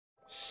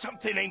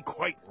Something ain't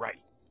quite right.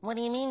 What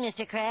do you mean,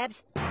 Mr.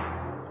 Krabs?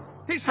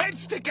 His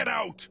head's sticking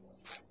out!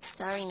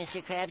 Sorry,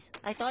 Mr. Krabs.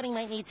 I thought he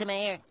might need some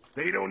air.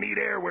 They don't need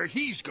air where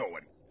he's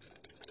going.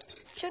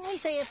 Shouldn't we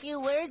say a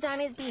few words on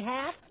his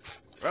behalf?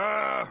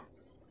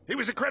 He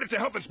was a credit to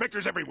health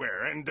inspectors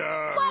everywhere, and,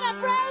 What a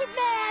brave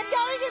man,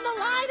 going in the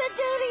line of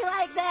duty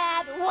like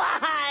that!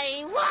 Why?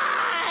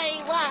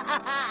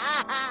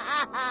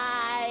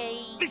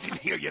 Listen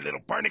here, you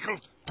little barnacle.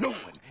 No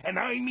one, and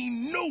I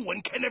mean no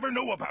one, can ever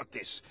know about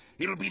this.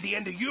 It'll be the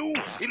end of you,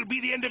 it'll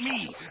be the end of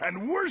me,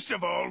 and worst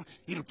of all,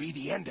 it'll be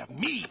the end of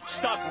me.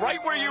 Stop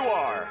right where you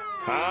are.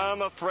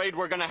 I'm afraid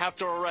we're gonna have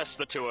to arrest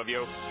the two of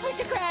you.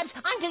 Mr. Krabs,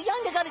 I'm too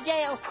young to go to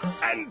jail.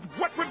 And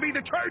what would be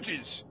the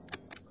charges?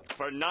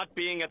 For not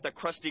being at the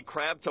Krusty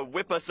Krab to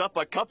whip us up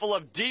a couple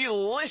of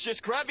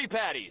delicious Krabby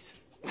Patties.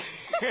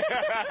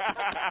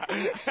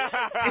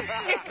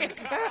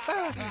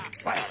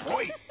 Laugh,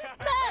 boy.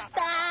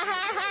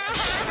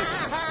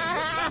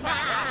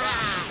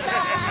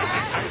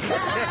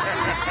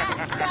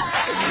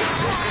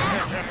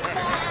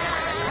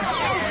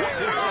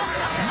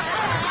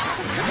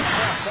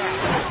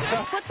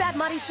 Put that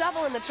muddy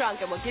shovel in the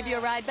trunk and we'll give you a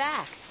ride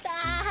back.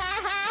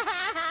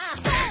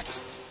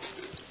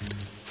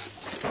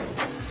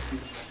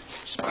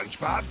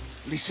 SpongeBob,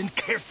 listen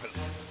carefully.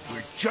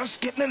 We're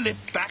just getting a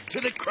lift back to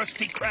the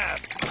Krusty Krab.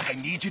 I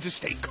need you to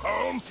stay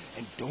calm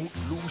and don't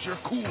lose your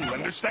cool,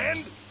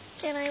 understand?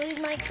 Can I lose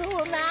my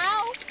cool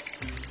now?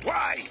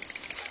 Why?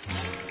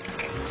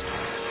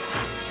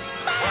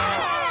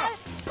 Ah!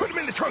 Put him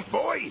in the trunk,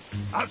 boy.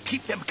 I'll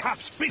keep them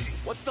cops busy.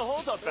 What's the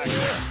holdup back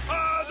there?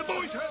 The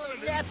boys have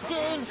it.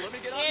 Neptune, Let me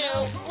get get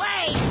up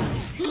away!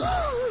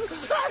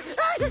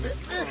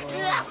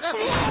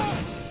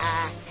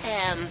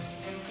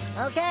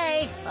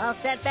 Okay, I'll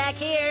step back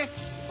here.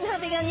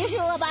 Nothing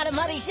unusual about a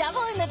muddy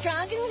shovel in the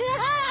trunk.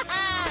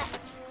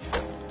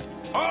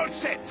 All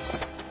set.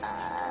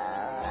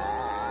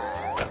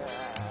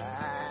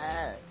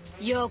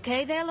 You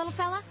okay there, little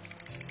fella?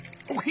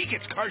 Oh, he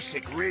gets car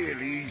sick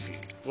real easy.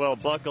 Well,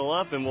 buckle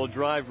up and we'll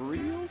drive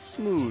real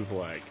smooth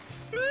like.